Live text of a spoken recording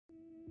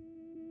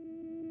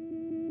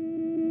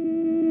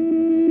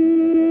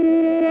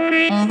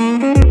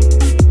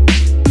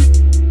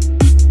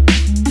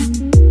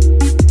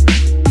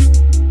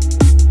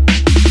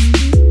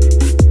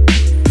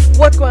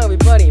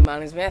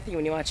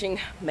watching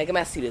Mega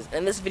Mass Theaters.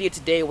 In this video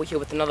today, we're here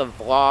with another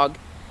vlog.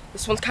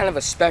 This one's kind of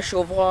a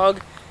special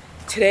vlog.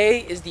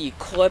 Today is the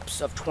eclipse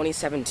of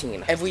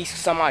 2017. Every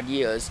some odd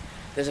years,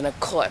 there's an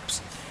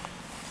eclipse.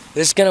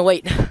 They're just gonna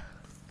wait.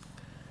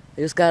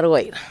 They just gotta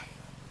wait.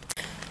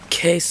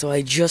 Okay, so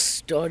I just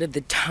started the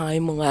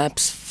time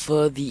lapse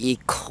for the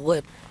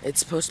eclipse.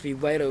 It's supposed to be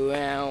right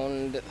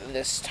around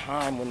this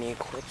time when the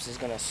eclipse is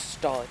gonna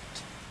start.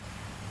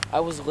 I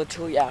was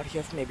literally out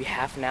here for maybe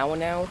half an hour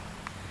now,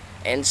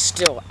 and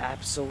still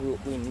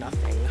absolutely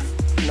nothing.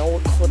 No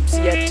eclipse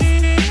yet.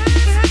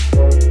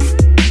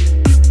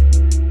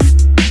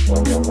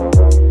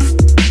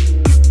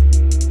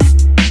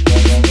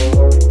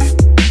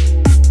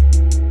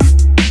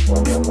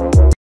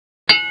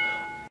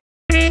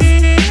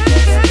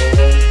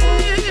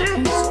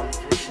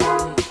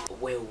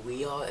 Where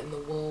we are in the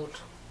world,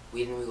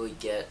 we didn't really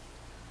get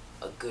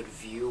a good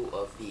view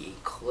of the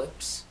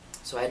eclipse,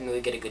 so I didn't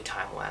really get a good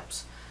time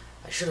lapse.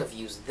 I should have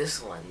used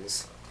this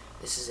lens.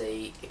 This is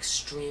a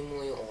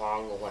extremely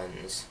long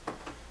lens,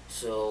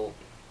 so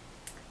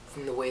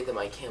from the way that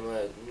my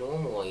camera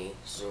normally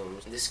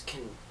zooms, this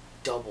can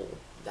double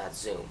that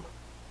zoom,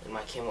 and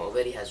my camera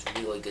already has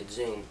really good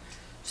zoom,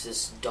 so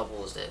this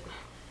doubles it.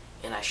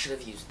 And I should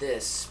have used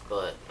this,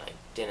 but I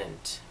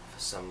didn't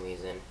for some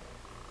reason,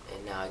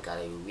 and now I got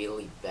a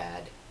really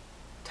bad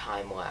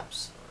time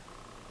lapse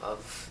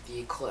of the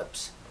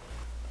eclipse.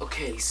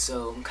 Okay,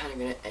 so I'm kind of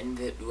gonna end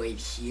it right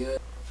here.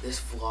 This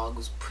vlog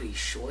was pretty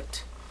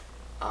short.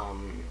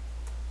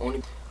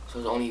 So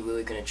I was only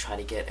really gonna try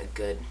to get a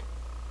good,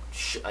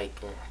 I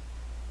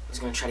was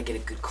gonna try to get a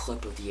good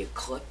clip of the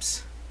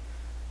eclipse,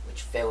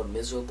 which failed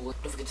miserably.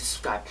 Don't forget to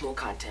subscribe for more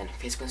content.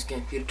 Facebook,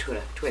 Instagram, YouTube,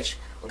 Twitter, Twitch.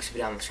 Links will be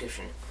down in the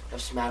description.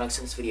 Drop some mad likes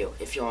in this video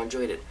if y'all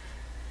enjoyed it.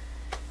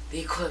 The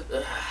eclipse,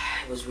 it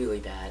was really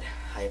bad.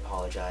 I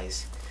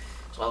apologize.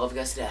 So I love you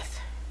guys to death.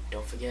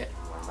 Don't forget,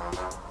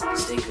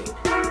 stay green.